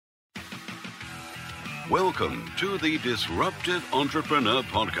Welcome to the Disruptive Entrepreneur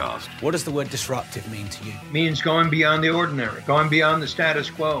Podcast. What does the word disruptive mean to you? Means going beyond the ordinary, going beyond the status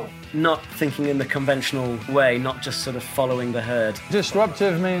quo. Not thinking in the conventional way, not just sort of following the herd.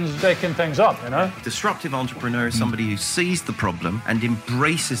 Disruptive means shaking things up, you know? Disruptive entrepreneur is somebody who sees the problem and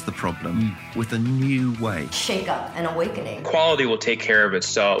embraces the problem with a new way. Shake up and awakening. Quality will take care of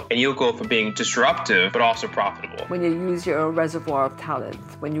itself, and you'll go from being disruptive but also profitable. When you use your reservoir of talent,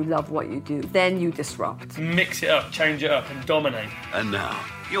 when you love what you do, then you disrupt. Mix it up, change it up, and dominate. And now,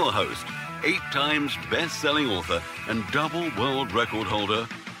 your host, 8 times best-selling author and double world record holder,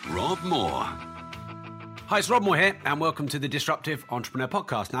 Rob Moore. Hi, it's Rob Moore here, and welcome to the Disruptive Entrepreneur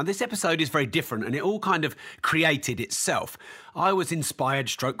Podcast. Now, this episode is very different, and it all kind of created itself. I was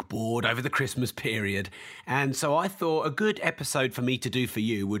inspired, bored over the Christmas period, and so I thought a good episode for me to do for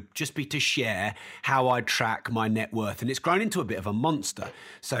you would just be to share how I track my net worth, and it's grown into a bit of a monster.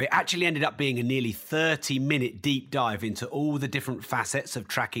 So it actually ended up being a nearly 30-minute deep dive into all the different facets of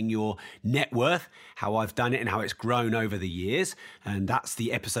tracking your net worth, how I've done it and how it's grown over the years, and that's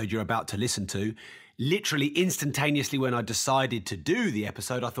the episode you're about to listen to. Literally instantaneously when I decided to do the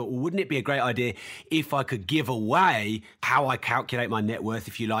episode, I thought, well, wouldn't it be a great idea if I could give away how I calculate my net worth,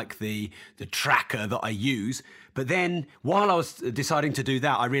 if you like, the tracker that I use. But then while I was deciding to do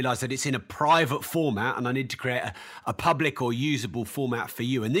that, I realized that it's in a private format and I need to create a public or usable format for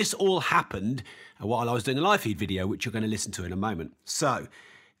you. And this all happened while I was doing a live feed video, which you're going to listen to in a moment. So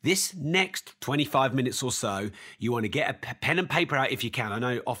this next 25 minutes or so, you want to get a pen and paper out if you can. I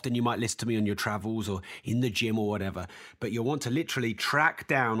know often you might listen to me on your travels or in the gym or whatever, but you'll want to literally track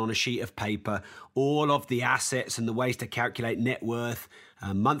down on a sheet of paper all of the assets and the ways to calculate net worth,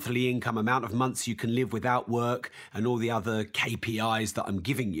 monthly income, amount of months you can live without work, and all the other KPIs that I'm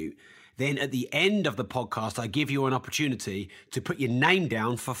giving you. Then at the end of the podcast, I give you an opportunity to put your name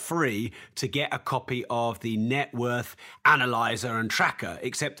down for free to get a copy of the net worth analyzer and tracker,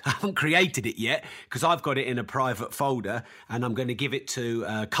 except I haven't created it yet because I've got it in a private folder and I'm going to give it to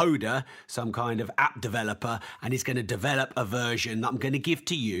a coder, some kind of app developer, and he's going to develop a version that I'm going to give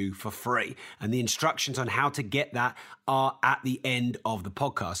to you for free. And the instructions on how to get that are at the end of the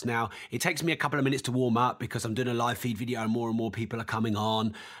podcast. Now, it takes me a couple of minutes to warm up because I'm doing a live feed video and more people are coming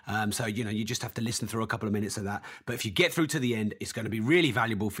on. So, you just have to listen through a couple of minutes of that. But if you get through to the end, it's going to be really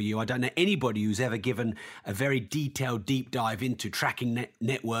valuable for you. I don't know anybody who's ever given a very detailed deep dive into tracking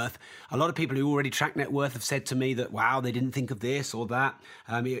net worth. A lot of people who already track net worth have said to me that, wow, they didn't think of this or that.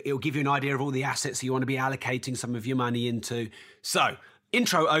 It'll give you an idea of all the assets that you want to be allocating some of your money into. So,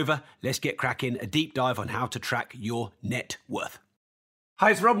 intro over, let's get cracking, a deep dive on how to track your net worth.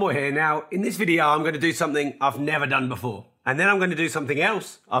 Hi, it's Rob Moore here. Now, in this video, I'm going to do something I've never done before. And then I'm going to do something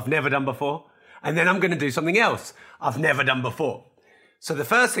else I've never done before. And then I'm going to do something else I've never done before. So the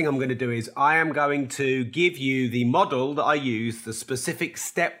first thing I'm going to do is I am going to give you the model that I use, the specific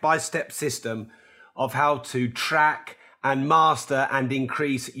step-by-step system of how to track and master and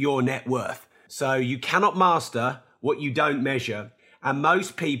increase your net worth. So you cannot master what you don't measure. And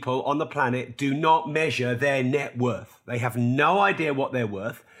most people on the planet do not measure their net worth. They have no idea what they're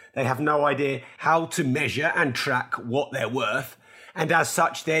worth. They have no idea how to measure and track what they're worth. And as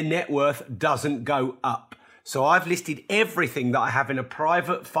such, their net worth doesn't go up. So I've listed everything that I have in a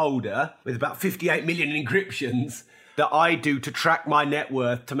private folder with about 58 million encryptions that I do to track my net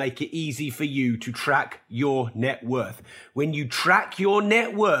worth to make it easy for you to track your net worth. When you track your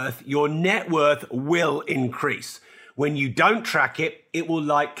net worth will increase. When you don't track it, it will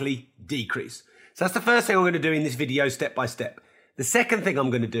likely decrease. So that's the first thing I'm going to do in this video, step by step. The second thing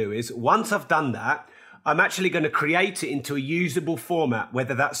I'm going to do is, once I've done that, I'm actually going to create it into a usable format,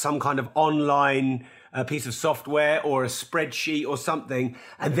 whether that's some kind of online piece of software or a spreadsheet or something,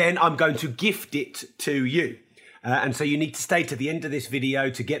 and then I'm going to gift it to you. And so you need to stay to the end of this video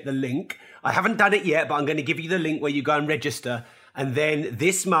to get the link. I haven't done it yet, but I'm going to give you the link where you go and register. And then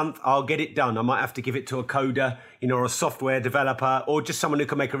this month, I'll get it done. I might have to give it to a coder, or a software developer, or just someone who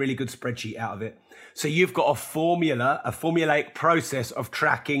can make a really good spreadsheet out of it. So you've got a formulaic process of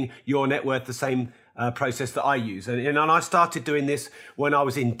tracking your net worth, the same process that I use. And I started doing this when I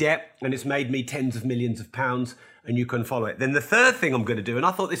was in debt, and it's made me tens of millions of pounds, and you can follow it. Then the third thing I'm going to do, and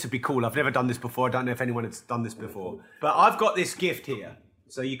I thought this would be cool. I've never done this before. I don't know if anyone has done this before. But I've got this gift here.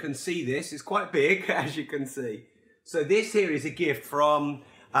 So you can see this. It's quite big, as you can see. So this here is a gift from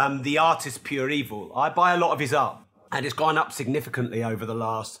the artist Pure Evil. I buy a lot of his art, and it's gone up significantly over the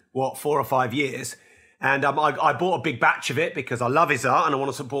last, 4 or 5 years. And I bought a big batch of it because I love his art and I want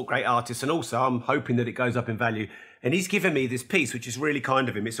to support great artists. And also I'm hoping that it goes up in value. And he's given me this piece, which is really kind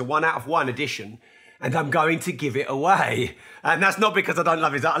of him. It's a 1 out of 1 edition. and I'm going to give it away. And that's not because I don't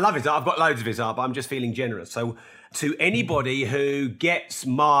love his art. I love his art. I've got loads of his art, but I'm just feeling generous. So to anybody who gets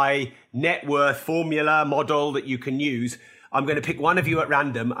my net worth formula model that you can use, I'm going to pick one of you at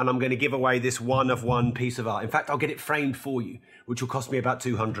random and I'm going to give away this one-of-one piece of art. In fact, I'll get it framed for you, which will cost me about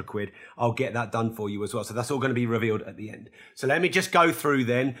 200 quid. I'll get that done for you as well. So that's all going to be revealed at the end. So let me just go through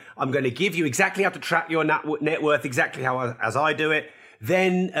then. I'm going to give you exactly how to track your net worth, exactly as I do it.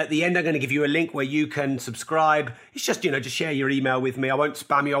 Then at the end, I'm going to give you a link where you can subscribe. It's just, just share your email with me. I won't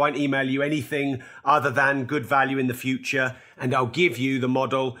spam you. I won't email you anything other than good value in the future. And I'll give you the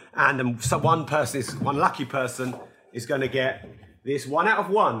model. And so one lucky person is going to get this 1 out of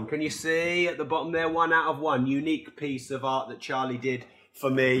 1. Can you see at the bottom there? 1 out of 1. Unique piece of art that Charlie did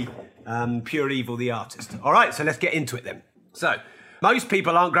for me. Pure Evil, the artist. All right, so let's get into it then. So most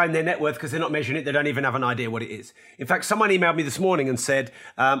people aren't growing their net worth because they're not measuring it. They don't even have an idea what it is. In fact, someone emailed me this morning and said,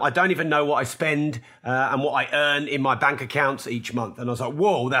 I don't even know what I spend and what I earn in my bank accounts each month. And I was like,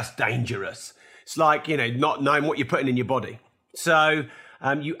 whoa, that's dangerous. It's like, not knowing what you're putting in your body. So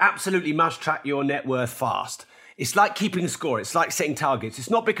you absolutely must track your net worth fast. It's like keeping score. It's like setting targets. It's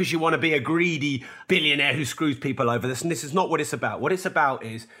not because you want to be a greedy billionaire who screws people over. This is not what it's about. What it's about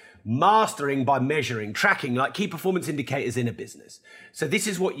is mastering by measuring, tracking, like key performance indicators in a business. So this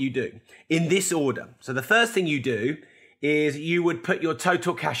is what you do in this order. So the first thing you do is you would put your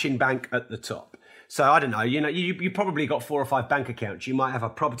total cash in bank at the top. So I don't know, you probably got 4 or 5 bank accounts. You might have a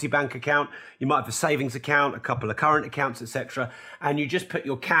property bank account, you might have a savings account, a couple of current accounts, etc. And you just put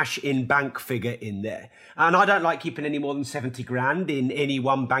your cash in bank figure in there. And I don't like keeping any more than 70 grand in any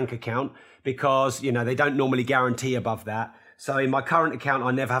one bank account because, they don't normally guarantee above that. So in my current account,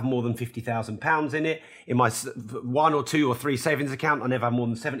 I never have more than £50,000 in it. In my 1 or 2 or 3 savings account, I never have more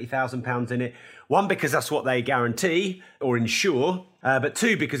than £70,000 in it. 1, because that's what they guarantee or insure, but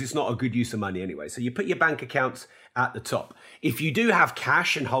 2, because it's not a good use of money anyway. So you put your bank accounts at the top. If you do have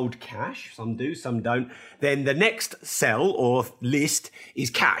cash and hold cash, some do, some don't, then the next cell or list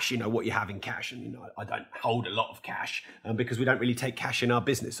is cash, what you have in cash. And, I don't hold a lot of cash because we don't really take cash in our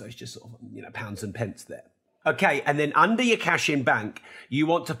business. So it's just sort of, pounds and pence there. Okay, and then under your cash in bank, you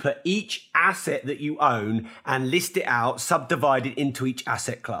want to put each asset that you own and list it out, subdivide it into each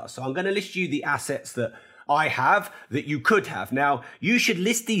asset class. So I'm going to list you the assets that I have that you could have. Now, you should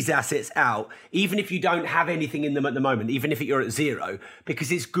list these assets out, even if you don't have anything in them at the moment, even if you're at 0,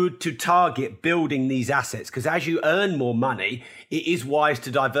 because it's good to target building these assets. Because as you earn more money, it is wise to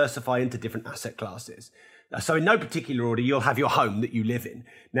diversify into different asset classes. So in no particular order, you'll have your home that you live in.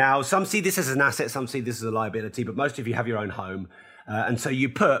 Now, some see this as an asset, some see this as a liability, but most of you have your own home. And so you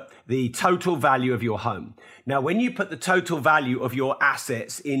put the total value of your home. Now, when you put the total value of your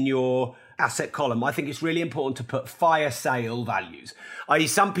assets in your asset column, I think it's really important to put fire sale values. I.e.,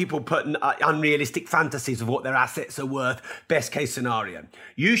 some people put unrealistic fantasies of what their assets are worth, best case scenario.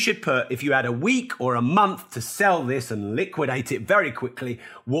 You should put, if you had a week or a month to sell this and liquidate it very quickly,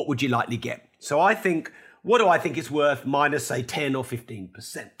 what would you likely get? So what do I think it's worth minus, say, 10 or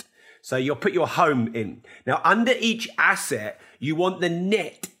 15%? So you'll put your home in. Now, under each asset, you want the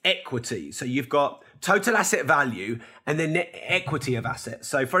net equity. So you've got total asset value and the net equity of assets.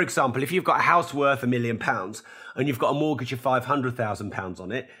 So, for example, if you've got a house worth £1 million and you've got a mortgage of £500,000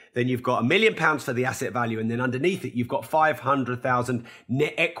 on it, then you've got £1 million for the asset value, and then underneath it, you've got 500,000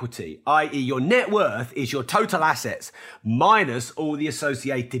 net equity, i.e. your net worth is your total assets minus all the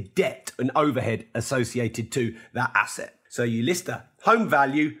associated debt and overhead associated to that asset. So you list the home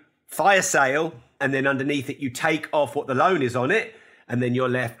value, fire sale, and then underneath it, you take off what the loan is on it, and then you're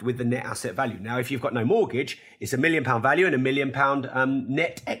left with the net asset value. Now, if you've got no mortgage, it's £1 million value and £1 million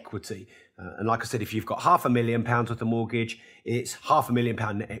net equity. And like I said, if you've got £500,000 worth of mortgage, it's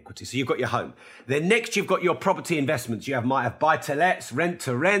 £500,000 net equity. So you've got your home. Then next, you've got your property investments. You might have buy-to-lets,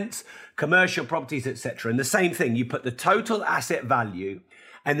 rent-to-rents, commercial properties, etc. And the same thing, you put the total asset value,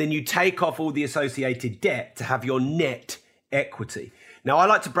 and then you take off all the associated debt to have your net equity. Now, I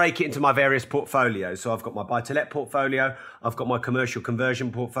like to break it into my various portfolios. So I've got my buy-to-let portfolio, I've got my commercial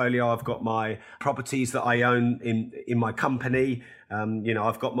conversion portfolio, I've got my properties that I own in my company.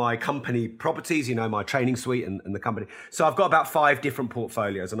 I've got my company properties, my training suite and the company. So I've got about 5 different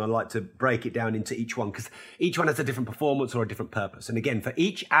portfolios, and I like to break it down into each one because each one has a different performance or a different purpose. And again, for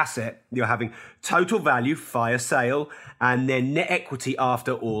each asset, you're having total value, fire sale, and then net equity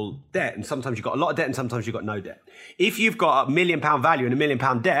after all debt. And sometimes you've got a lot of debt and sometimes you've got no debt. If you've got £1 million value and £1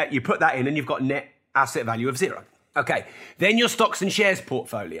 million debt, you put that in and you've got net asset value of 0. Okay, then your stocks and shares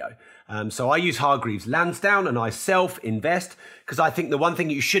portfolio. So I use Hargreaves Lansdown and I self-invest because I think the one thing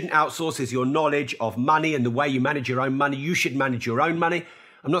you shouldn't outsource is your knowledge of money and the way you manage your own money. You should manage your own money.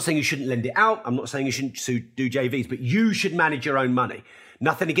 I'm not saying you shouldn't lend it out. I'm not saying you shouldn't do JVs, but you should manage your own money.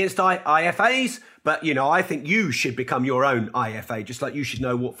 Nothing against IFAs, but, I think you should become your own IFA, just like you should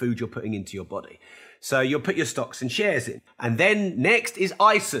know what food you're putting into your body. So you'll put your stocks and shares in. And then next is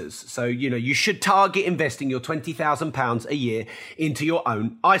ISAs. So, you should target investing your £20,000 a year into your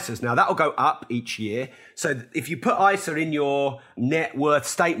own ISAs. Now, that'll go up each year. So if you put ISA in your net worth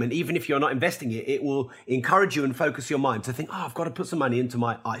statement, even if you're not investing it, it will encourage you and focus your mind to think, I've got to put some money into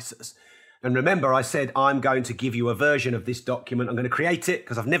my ISAs. And remember, I said I'm going to give you a version of this document. I'm going to create it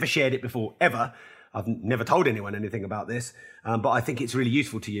because I've never shared it before, ever. I've never told anyone anything about this, but I think it's really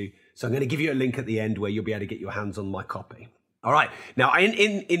useful to you. So I'm going to give you a link at the end where you'll be able to get your hands on my copy. All right. Now,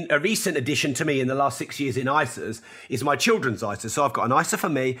 in a recent addition to me in the last 6 years in ISAs is my children's ISA. So I've got an ISA for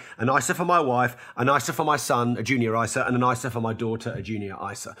me, an ISA for my wife, an ISA for my son, a junior ISA, and an ISA for my daughter, a junior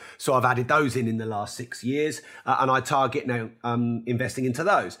ISA. So I've added those in the last 6 years, and I target now investing into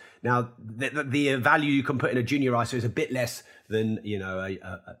those. Now, the value you can put in a junior ISA is a bit less than,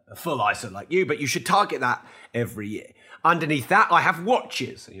 a full ISA like you, but you should target that every year. Underneath that, I have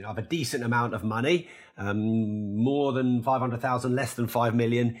watches. I have a decent amount of money, more than 500,000, less than 5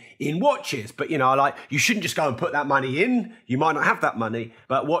 million in watches. But, you shouldn't just go and put that money in. You might not have that money,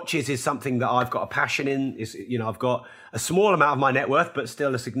 but watches is something that I've got a passion in. I've got a small amount of my net worth, but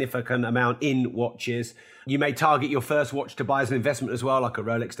still a significant amount in watches. You may target your first watch to buy as an investment as well, like a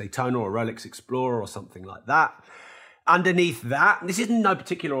Rolex Daytona or a Rolex Explorer or something like that. Underneath that, this is in no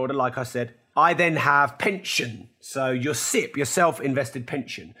particular order, like I said, I then have pension. So your SIP, your self-invested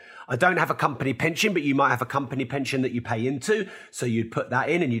pension. I don't have a company pension, but you might have a company pension that you pay into. So you'd put that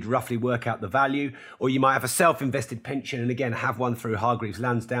in and you'd roughly work out the value. Or you might have a self-invested pension and again, have one through Hargreaves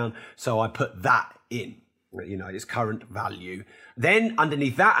Lansdown. So I put that in, its current value. Then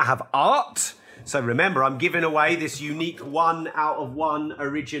underneath that, I have art. So remember, I'm giving away this unique 1 out of 1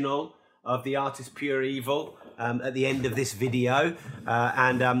 original of The Artist Pure Evil at the end of this video.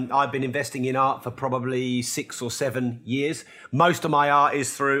 And I've been investing in art for probably 6 or 7 years. Most of my art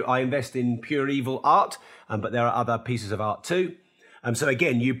is I invest in Pure Evil art, but there are other pieces of art too. So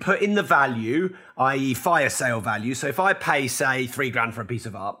again, you put in the value, i.e. fire sale value. So if I pay, say, £3,000 for a piece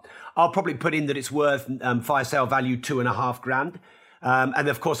of art, I'll probably put in that it's worth fire sale value £2,500. And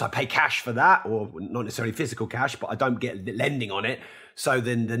of course, I pay cash for that, or not necessarily physical cash, but I don't get lending on it. So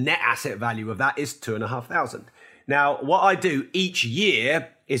then the net asset value of that is £2,500. Now, what I do each year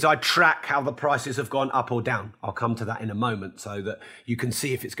is I track how the prices have gone up or down. I'll come to that in a moment so that you can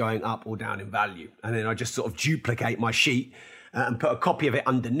see if it's going up or down in value. And then I just sort of duplicate my sheet and put a copy of it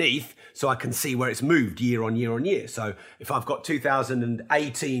underneath so I can see where it's moved year on year on year. So if I've got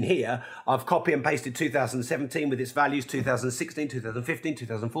 2018 here, I've copy and pasted 2017 with its values, 2016, 2015,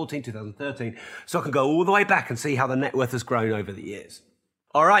 2014, 2013. So I can go all the way back and see how the net worth has grown over the years.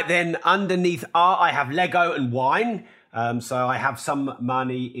 All right, then underneath art, I have Lego and wine. So I have some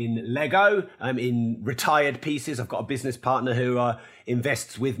money in Lego, in retired pieces. I've got a business partner who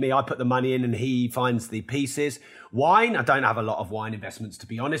invests with me. I put the money in and he finds the pieces. Wine, I don't have a lot of wine investments, to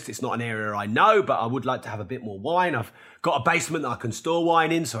be honest. It's not an area I know, but I would like to have a bit more wine. I've got a basement that I can store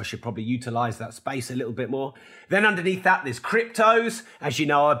wine in, so I should probably utilize that space a little bit more. Then underneath that, there's cryptos. As you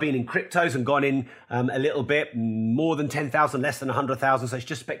know, I've been in cryptos and gone in a little bit, more than 10,000, less than 100,000. So it's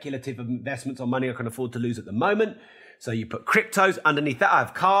just speculative investments on money I can afford to lose at the moment. So you put cryptos. Underneath that, I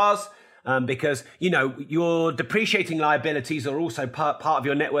have cars. Because, your depreciating liabilities are also part of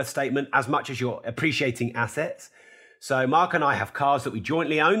your net worth statement as much as your appreciating assets. So Mark and I have cars that we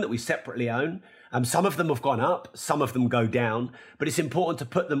jointly own, that we separately own. Some of them have gone up, some of them go down, but it's important to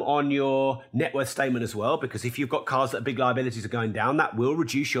put them on your net worth statement as well, because if you've got cars that are big liabilities are going down, that will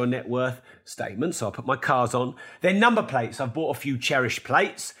reduce your net worth statement. So I'll put my cars on. Then number plates. I've bought a few cherished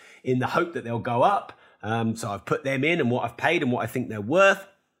plates in the hope that they'll go up. So I've put them in and what I've paid and what I think they're worth.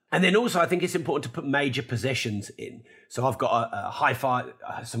 And then also I think it's important to put major possessions in. So I've got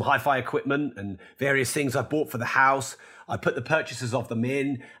some hi-fi equipment and various things I bought for the house. I put the purchases of them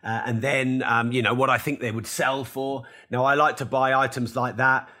in and then, what I think they would sell for. Now, I like to buy items like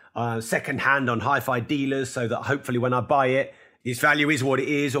that second-hand on hi-fi dealers so that hopefully when I buy it, its value is what it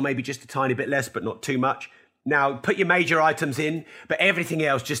is, or maybe just a tiny bit less, but not too much. Now, put your major items in, but everything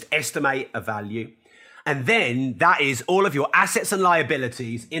else, just estimate a value. And then that is all of your assets and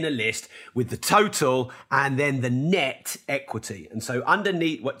liabilities in a list with the total and then the net equity. And so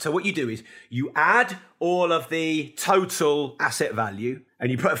underneath, what you do is you add all of the total asset value and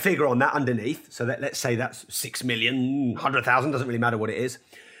you put a figure on that underneath. So that, let's say that's 6 million, 100,000, doesn't really matter what it is.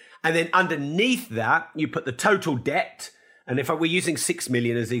 And then underneath that, you put the total debt. And if we're using 6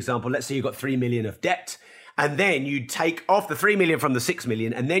 million as the example, let's say you've got 3 million of debt. And then you take off the 3 million from the 6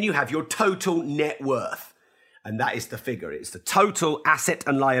 million, and then you have your total net worth. And that is the figure. It's the total asset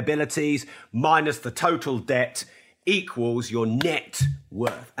and liabilities minus the total debt equals your net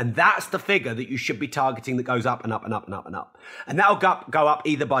worth. And that's the figure that you should be targeting that goes up and up and up and up and up. And that'll go up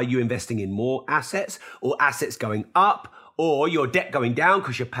either by you investing in more assets or assets going up or your debt going down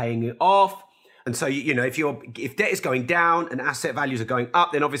because you're paying it off. And so, you know, if debt is going down and asset values are going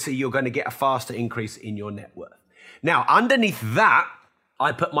up, then obviously you're going to get a faster increase in your net worth. Now, underneath that,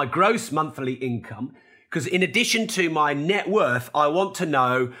 I put my gross monthly income because in addition to my net worth, I want to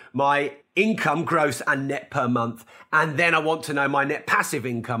know my income, gross and net per month. And then I want to know my net passive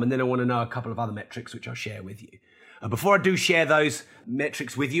income. And then I want to know a couple of other metrics, which I'll share with you. Before I do share those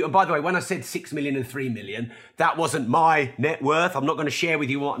metrics with you, and by the way, when I said 6 million and 3 million, that wasn't my net worth. I'm not going to share with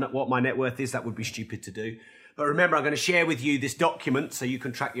you what my net worth is. That would be stupid to do. But remember, I'm going to share with you this document so you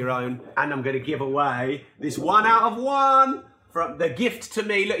can track your own. And I'm going to give away this 1 out of 1 from the gift to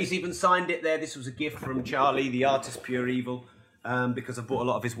me. Look, he's even signed it there. This was a gift from Charlie, the artist Pure Evil, because I bought a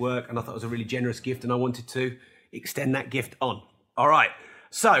lot of his work and I thought it was a really generous gift and I wanted to extend that gift on. All right.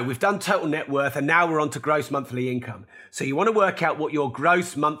 So we've done total net worth and now we're on to gross monthly income. So you want to work out what your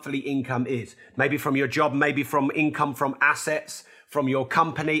gross monthly income is. Maybe from your job, maybe from income from assets, from your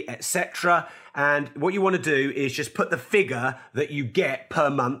company, etc. And what you want to do is just put the figure that you get per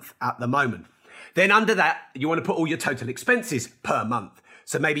month at the moment. Then under that, you want to put all your total expenses per month.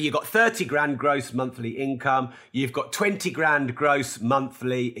 So maybe you've got 30 grand gross monthly income, you've got 20 grand gross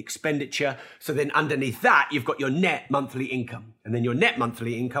monthly expenditure. So then underneath that, you've got your net monthly income. And then your net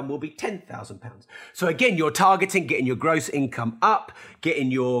monthly income will be £10,000. So again, you're targeting getting your gross income up,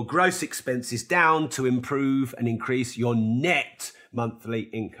 getting your gross expenses down to improve and increase your net monthly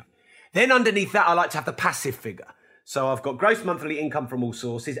income. Then underneath that, I like to have the passive figure. So I've got gross monthly income from all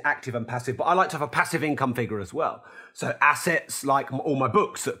sources, active and passive, but I like to have a passive income figure as well. So assets like all my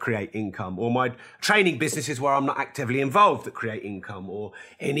books that create income, or my training businesses where I'm not actively involved that create income, or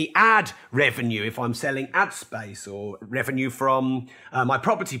any ad revenue if I'm selling ad space, or revenue from my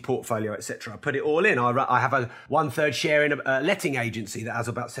property portfolio, etc. I put it all in. I have a 1/3 share in a letting agency that has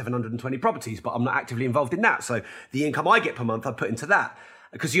about 720 properties, but I'm not actively involved in that. So the income I get per month, I put into that.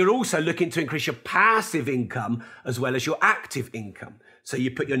 Because you're also looking to increase your passive income as well as your active income. So you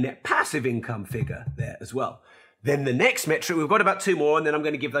put your net passive income figure there as well. Then the next metric, we've got about 2 more, and then I'm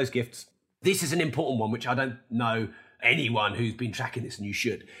going to give those gifts. This is an important one, which I don't know anyone who's been tracking this, and you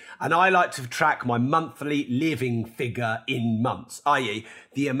should. And I like to track my monthly living figure in months, i.e.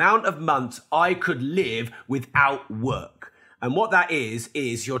 the amount of months I could live without work. And what that is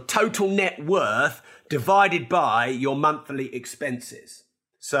your total net worth divided by your monthly expenses.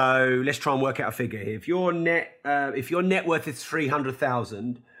 So let's try and work out a figure here. If your net worth is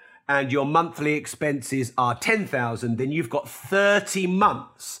 300,000 and your monthly expenses are 10,000, then you've got 30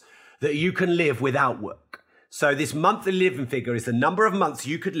 months that you can live without work. So this monthly living figure is the number of months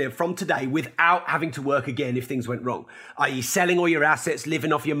you could live from today without having to work again if things went wrong, i.e. selling all your assets,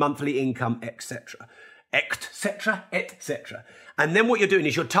 living off your monthly income, etc. And then what you're doing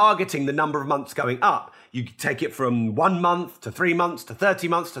is you're targeting the number of months going up. You take it from 1 month to 3 months to 30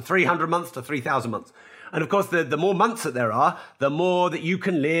 months to 300 months to 3,000 months. And of course, the more months that there are, the more that you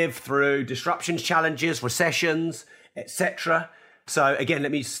can live through disruptions, challenges, recessions, etc. So again,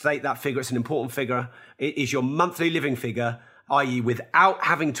 let me state that figure. It's an important figure. It is your monthly living figure, i.e. without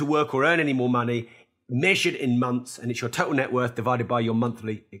having to work or earn any more money, measured in months, and it's your total net worth divided by your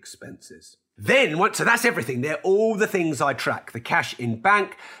monthly expenses. Then, so that's everything. They're all the things I track. The cash in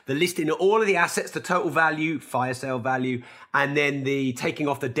bank, the listing of all of the assets, the total value, fire sale value, and then the taking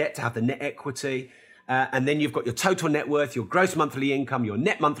off the debt to have the net equity. And then you've got your total net worth, your gross monthly income, your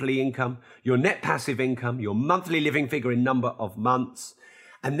net monthly income, your net passive income, your monthly living figure in number of months.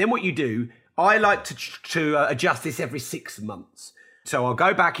 And then what you do, I like to adjust this every 6 months. So I'll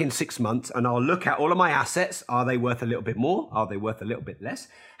go back in 6 months and I'll look at all of my assets. Are they worth a little bit more? Are they worth a little bit less?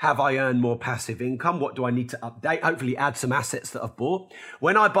 Have I earned more passive income? What do I need to update? Hopefully add some assets that I've bought.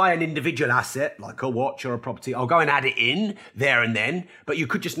 When I buy an individual asset, like a watch or a property, I'll go and add it in there and then, but you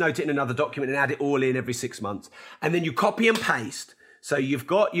could just note it in another document and add it all in every 6 months. And then you copy and paste. So you've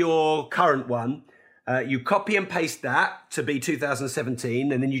got your current one. You copy and paste that to be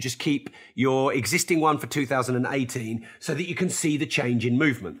 2017, and then you just keep your existing one for 2018 so that you can see the change in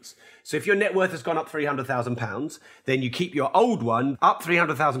movements. So if your net worth has gone up £300,000, then you keep your old one up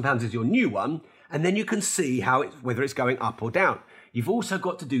 £300,000 is your new one, and then you can see whether it's going up or down. You've also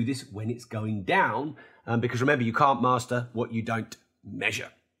got to do this when it's going down, because remember, you can't master what you don't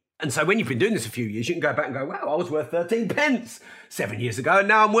measure. And so when you've been doing this a few years, you can go back and go, wow, I was worth 13 pence 7 years ago, and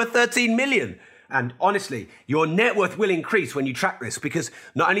now I'm worth 13 million. And honestly, your net worth will increase when you track this, because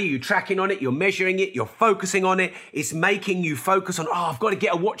not only are you tracking on it, you're measuring it, you're focusing on it. It's making you focus on, I've got to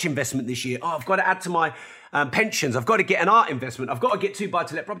get a watch investment this year. I've got to add to my pensions. I've got to get an art investment. I've got to get 2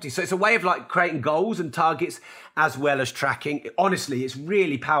 buy-to-let properties. So it's a way of like creating goals and targets as well as tracking. Honestly, it's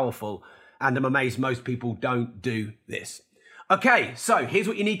really powerful. And I'm amazed most people don't do this. Okay, so here's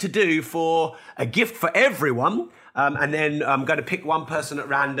what you need to do for a gift for everyone. And then I'm going to pick one person at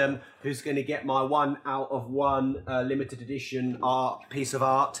random who's going to get my 1 out of 1 limited edition piece of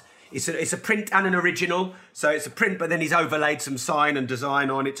art. It's a print and an original. So it's a print, but then he's overlaid some sign and design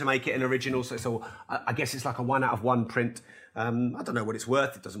on it to make it an original. So I guess it's like a 1 out of 1 print. I don't know what it's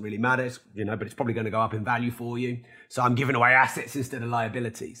worth. It doesn't really matter, but it's probably going to go up in value for you. So I'm giving away assets instead of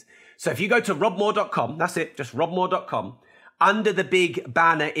liabilities. So if you go to robmoore.com, that's it, just robmoore.com. Under the big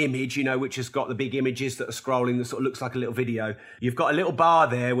banner image, which has got the big images that are scrolling that sort of looks like a little video, you've got a little bar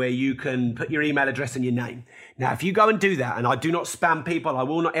there where you can put your email address and your name. Now, if you go and do that, and I do not spam people, I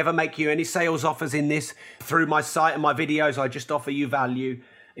will not ever make you any sales offers in this through my site and my videos, I just offer you value.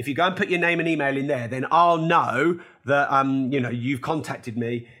 If you go and put your name and email in there, then I'll know that, you've contacted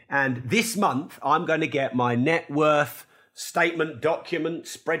me. And this month, I'm going to get my net worth statement, document,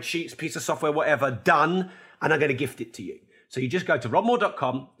 spreadsheets, piece of software, whatever, done, and I'm going to gift it to you. So you just go to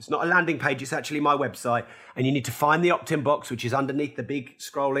robmoore.com. It's not a landing page, it's actually my website. And you need to find the opt-in box, which is underneath the big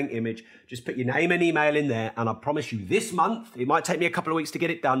scrolling image. Just put your name and email in there. And I promise you this month, it might take me a couple of weeks to get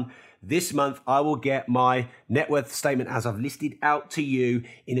it done. This month, I will get my net worth statement as I've listed out to you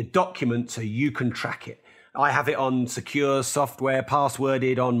in a document so you can track it. I have it on secure software,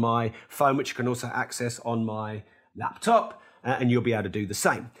 passworded on my phone, which you can also access on my laptop. And you'll be able to do the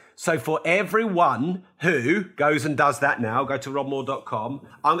same. So for everyone who goes and does that now, go to robmoore.com.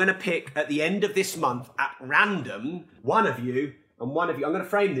 I'm going to pick at the end of this month at random one of you and one of you. I'm going to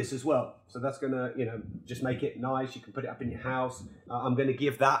frame this as well. So that's going to, just make it nice. You can put it up in your house. I'm going to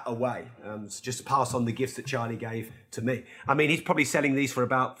give that away. Just pass on the gifts that Charlie gave to me. I mean, he's probably selling these for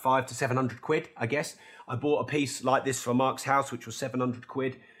about 500 to 700 quid, I guess. I bought a piece like this for Mark's house, which was 700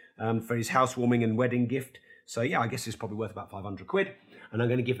 quid for his housewarming and wedding gift. So yeah, I guess it's probably worth about 500 quid. And I'm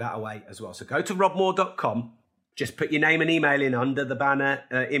going to give that away as well. So go to robmoore.com. Just put your name and email in under the banner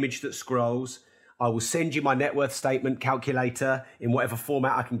image that scrolls. I will send you my net worth statement calculator in whatever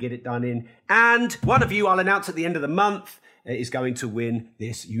format I can get it done in. And one of you I'll announce at the end of the month is going to win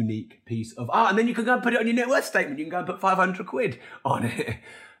this unique piece of art. And then you can go and put it on your net worth statement. You can go and put 500 quid on it.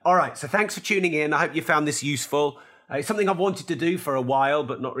 All right, so thanks for tuning in. I hope you found this useful. It's something I've wanted to do for a while,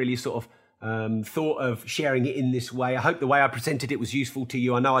 but not really sort of thought of sharing it in this way. I hope the way I presented it was useful to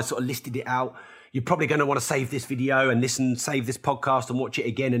you. I know I sort of listed it out. You're probably going to want to save this video and save this podcast and watch it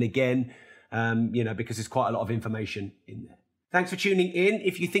again and again, because there's quite a lot of information in there. Thanks for tuning in.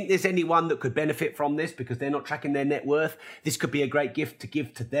 If you think there's anyone that could benefit from this because they're not tracking their net worth, this could be a great gift to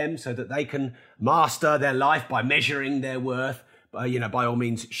give to them so that they can master their life by measuring their worth. By all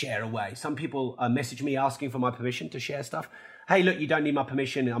means, share away. Some people message me asking for my permission to share stuff. Hey, look, you don't need my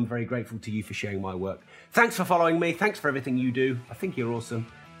permission. I'm very grateful to you for sharing my work. Thanks for following me. Thanks for everything you do. I think you're awesome.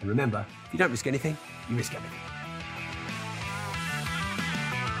 And remember, if you don't risk anything, you risk everything.